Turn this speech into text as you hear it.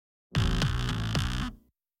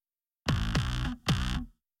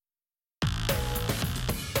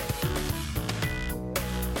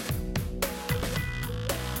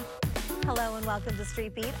welcome to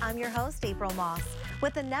Street Beat. I'm your host, April Moss.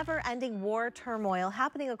 With the never-ending war turmoil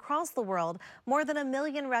happening across the world, more than 1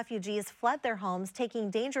 million refugees fled their homes, taking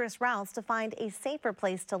dangerous routes to find a safer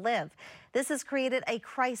place to live. This has created a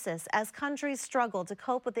crisis as countries struggle to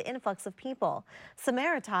cope with the influx of people.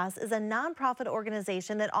 Samaritas is a nonprofit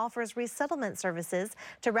organization that offers resettlement services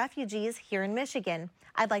to refugees here in Michigan.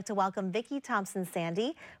 I'd like to welcome Vickie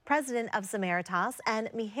Thompson-Sandy, President of Samaritas, and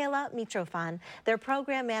Mihaela Mitrofan, their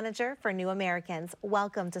program manager for New Americans.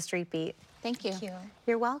 Welcome to Street Beat. Thank you.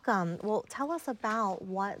 You're welcome. Well, tell us about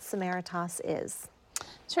what Samaritas is.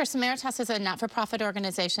 Sure. Samaritas is a not-for-profit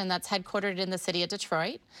organization that's headquartered in the city of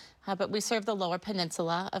Detroit, but we serve the Lower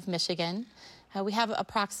Peninsula of Michigan. We have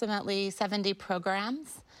approximately 70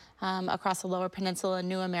 programs across the Lower Peninsula,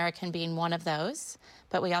 New American being one of those,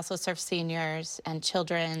 but we also serve seniors and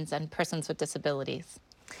children and persons with disabilities.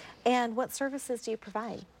 And what services do you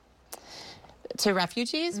provide? To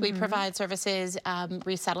refugees, we provide services,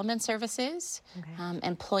 resettlement services,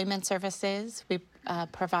 employment services. We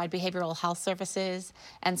provide behavioral health services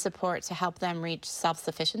and support to help them reach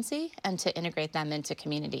self-sufficiency and to integrate them into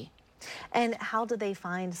community. And how do they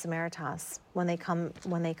find Samaritas when they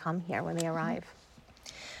come here, when they arrive?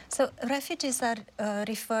 So refugees are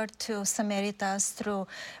referred to Samaritas through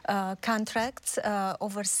contracts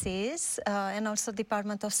overseas, and also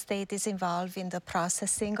Department of State is involved in the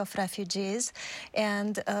processing of refugees,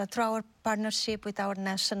 and through our partnership with our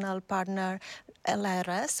national partner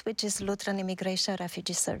LRS, which is Lutheran Immigration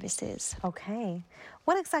Refugee Services. Okay.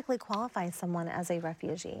 What exactly qualifies someone as a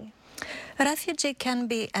refugee? A refugee can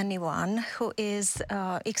be anyone who is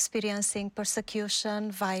experiencing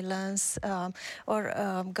persecution, violence,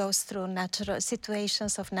 or goes through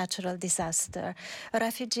situations of natural disaster. A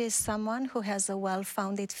refugee is someone who has a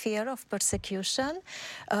well-founded fear of persecution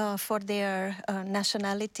for their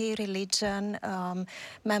nationality, religion,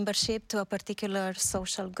 membership to a particular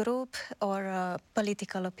social group, or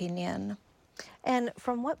political opinion. And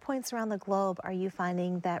from what points around the globe are you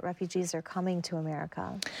finding that refugees are coming to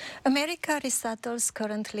America? America resettles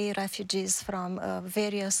currently refugees from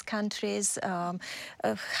various countries. A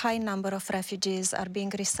high number of refugees are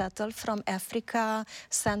being resettled from Africa,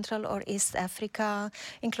 Central or East Africa,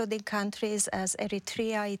 including countries as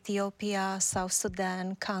Eritrea, Ethiopia, South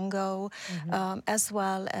Sudan, Congo, as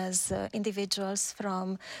well as individuals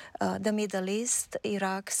from the Middle East,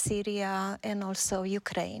 Iraq, Syria, and also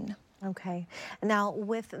Ukraine. Okay. Now,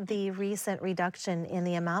 with the recent reduction in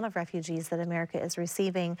the amount of refugees that America is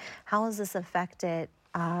receiving, how has this affected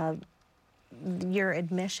your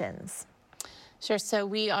admissions? Sure. So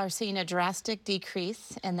we are seeing a drastic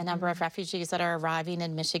decrease in the number of refugees that are arriving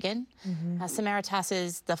in Michigan. Samaritas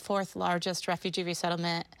is the 4th largest refugee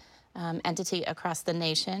resettlement entity across the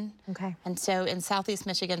nation. Okay. And so in Southeast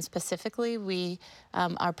Michigan specifically, we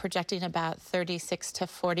are projecting about 36 to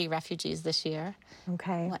 40 refugees this year.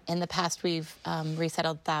 Okay. In the past, we've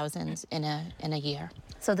resettled thousands in a year.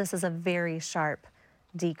 So this is a very sharp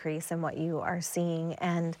decrease in what you are seeing.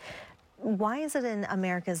 And why is it in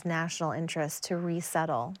America's national interest to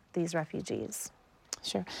resettle these refugees?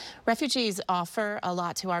 Sure. Refugees offer a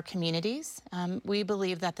lot to our communities. We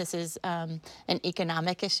believe that this is an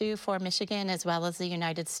economic issue for Michigan as well as the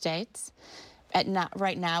United States.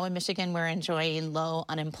 Right now in Michigan, we're enjoying low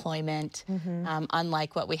unemployment,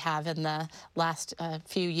 unlike what we have in the last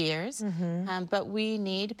few years. But we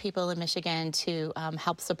need people in Michigan to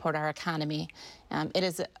help support our economy. It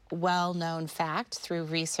is a well-known fact through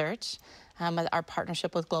research, our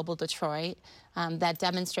partnership with Global Detroit, that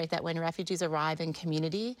demonstrate that when refugees arrive in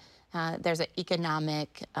community, there's an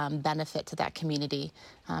economic benefit to that community.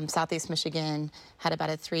 Southeast Michigan had about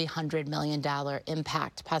a $300 million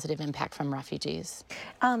positive impact from refugees.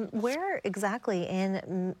 Where exactly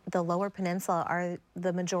in the Lower Peninsula are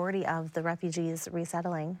the majority of the refugees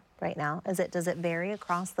resettling right now? Does it vary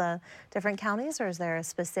across the different counties, or is there a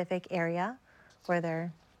specific area where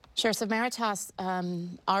they're... Sure. Samaritas,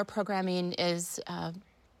 our programming is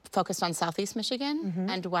focused on Southeast Michigan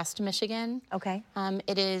and West Michigan. Okay.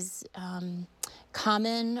 It is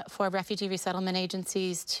common for refugee resettlement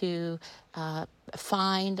agencies to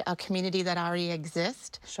find a community that already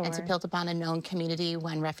exists and to build upon a known community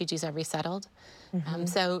when refugees are resettled.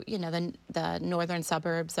 So, you know, the northern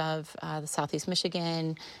suburbs of the Southeast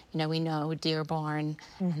Michigan, you know, we know Dearborn,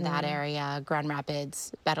 that area, Grand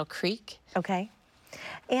Rapids, Battle Creek. Okay.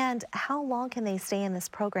 And how long can they stay in this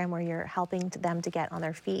program where you're helping them to get on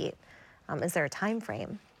their feet? Is there a time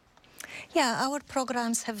frame? Yeah, our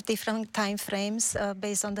programs have different time frames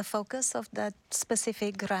based on the focus of that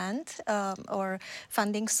specific grant or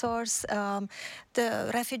funding source.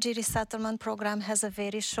 The refugee resettlement program has a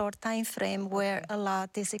very short time frame where a lot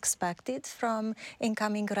is expected from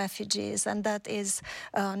incoming refugees, and that is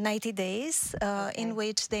 90 days in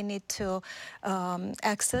which they need to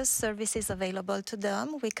access services available to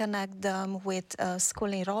them. We connect them with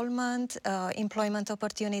school enrollment, employment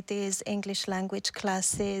opportunities, English language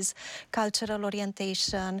classes, cultural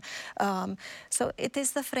orientation. So it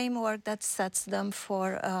is the framework that sets them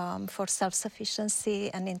for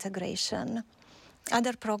self-sufficiency and integration.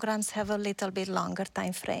 Other programs have a little bit longer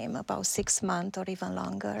time frame, about 6 months or even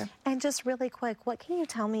longer. And just really quick, what can you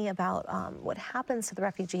tell me about what happens to the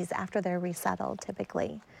refugees after they're resettled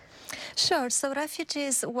typically? Sure. So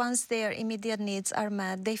refugees, once their immediate needs are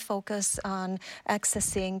met, they focus on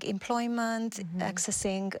accessing employment,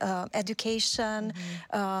 accessing education.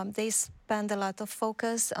 They spend a lot of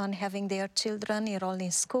focus on having their children enroll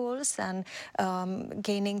in schools and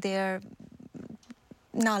gaining their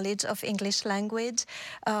knowledge of English language.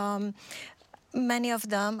 Many of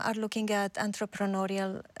them are looking at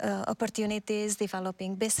entrepreneurial opportunities,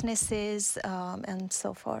 developing businesses, and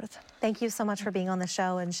so forth. Thank you so much for being on the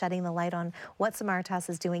show and shedding the light on what Samaritas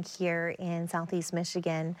is doing here in Southeast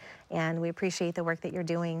Michigan, and we appreciate the work that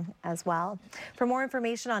you're doing as well. For more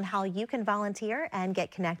information on how you can volunteer and get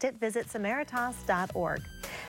connected, visit samaritas.org.